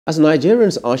As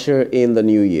Nigerians usher in the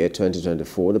new year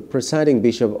 2024, the presiding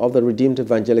bishop of the Redeemed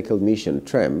Evangelical Mission,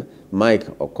 TREM, Mike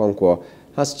Okonkwo,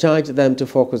 has charged them to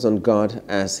focus on God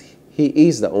as He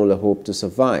is the only hope to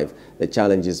survive the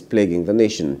challenges plaguing the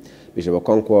nation. Bishop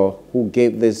Okonkwo, who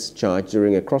gave this charge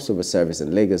during a crossover service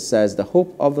in Lagos, says the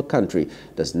hope of the country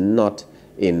was not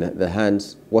in the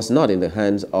hands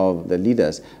of the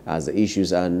leaders, as the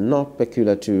issues are not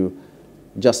peculiar to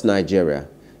just Nigeria.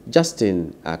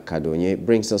 Justin Akadonye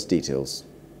brings us details.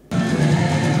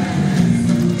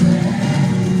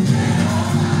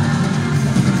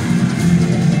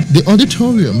 The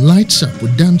auditorium lights up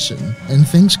with dancing and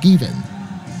thanksgiving.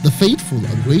 The faithful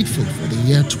are grateful for the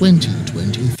year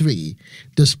 2023,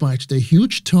 despite the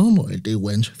huge turmoil they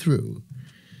went through.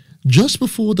 Just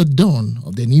before the dawn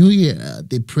of the new year,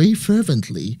 they pray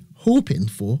fervently, hoping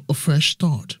for a fresh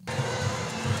start.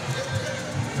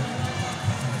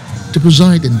 The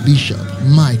presiding bishop,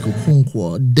 Mike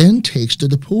Okonkwo, then takes to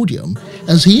the podium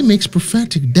as he makes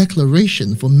prophetic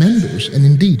declaration for members and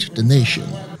indeed the nation.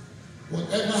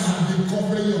 Whatever has been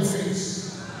covering your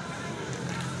face,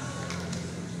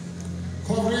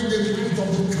 covering the light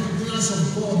of the countenance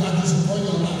of God that is upon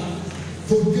your life,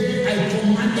 today I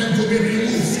command them to be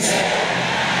removed.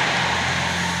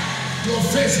 Your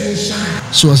face will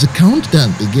shine. So as the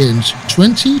countdown begins,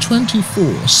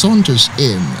 2024 saunters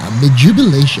in amid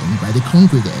jubilation by the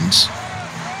congregants.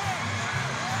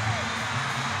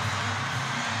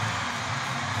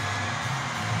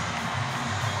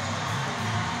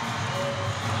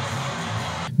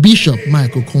 Bishop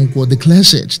Michael Okonkwo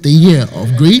declares it the year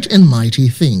of great and mighty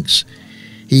things.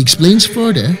 He explains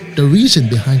further the reason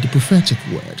behind the prophetic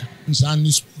word. And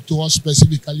he spoke to us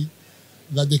specifically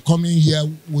that the coming year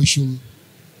we should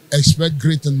expect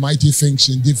great and mighty things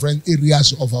in different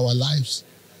areas of our lives,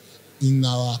 in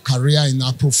our career, in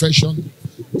our profession,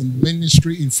 in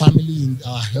ministry, in family, in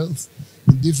our health,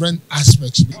 in different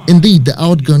aspects. Indeed, the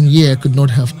outgone year could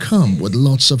not have come with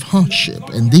lots of hardship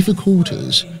and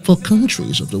difficulties for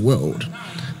countries of the world.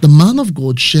 The man of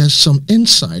God shares some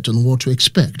insight on what to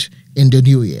expect in the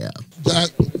new year. The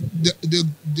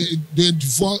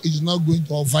fall is not going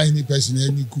to offer any person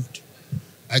any good.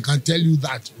 I can tell you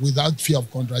that without fear of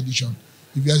contradiction.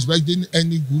 If you're expecting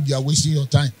any good, you're wasting your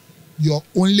time. Your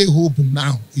only hope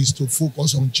now is to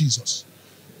focus on Jesus.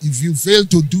 If you fail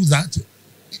to do that,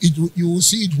 you will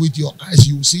see it with your eyes.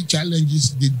 You will see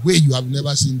challenges the way you have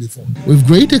never seen before. With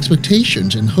great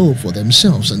expectations and hope for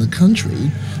themselves and the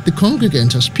country, the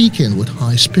congregants are speaking with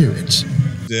high spirits.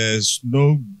 There's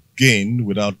no gain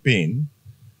without pain.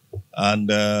 And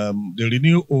the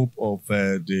renewed hope of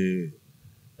the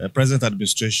present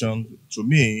administration, to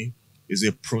me, is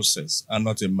a process and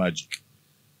not a magic.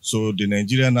 So the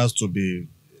Nigerian has to be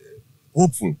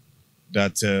hopeful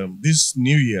that this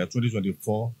new year,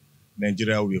 2024,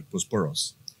 Nigeria will be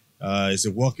prosperous. It's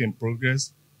a work in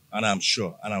progress, and I'm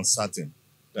sure and I'm certain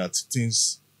that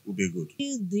things will be good.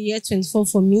 The year 24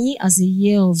 for me as a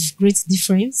year of great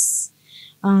difference.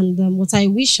 And what I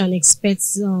wish and expect,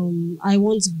 I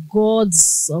want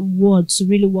God's word to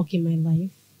really work in my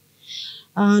life.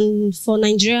 And for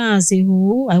Nigeria as a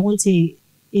whole, I want a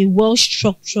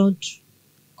well-structured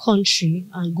country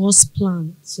and God's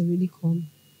plan to really come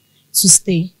to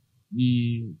stay.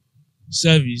 The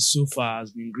service so far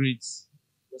has been great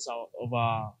because of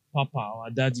our papa, our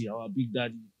daddy, our big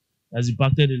daddy has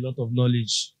impacted a lot of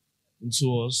knowledge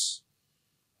into us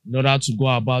in order to go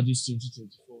about this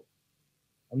 2024.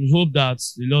 And we hope that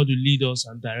the Lord will lead us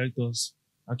and direct us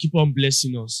and keep on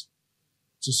blessing us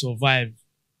to survive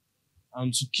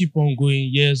and to keep on going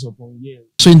years upon years.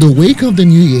 So in the wake of the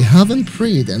new year, having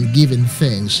prayed and given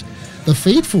thanks, the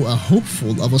faithful are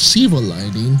hopeful of a silver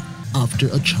lining after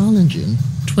a challenging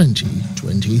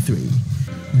 2023.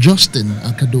 Justin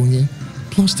Akadonye,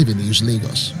 Plus TV News,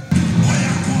 Lagos.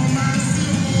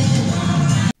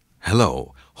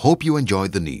 Hello, hope you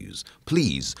enjoyed the news.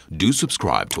 Please do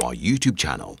subscribe to our YouTube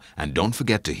channel and don't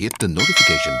forget to hit the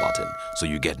notification button so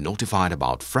you get notified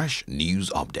about fresh news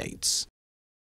updates.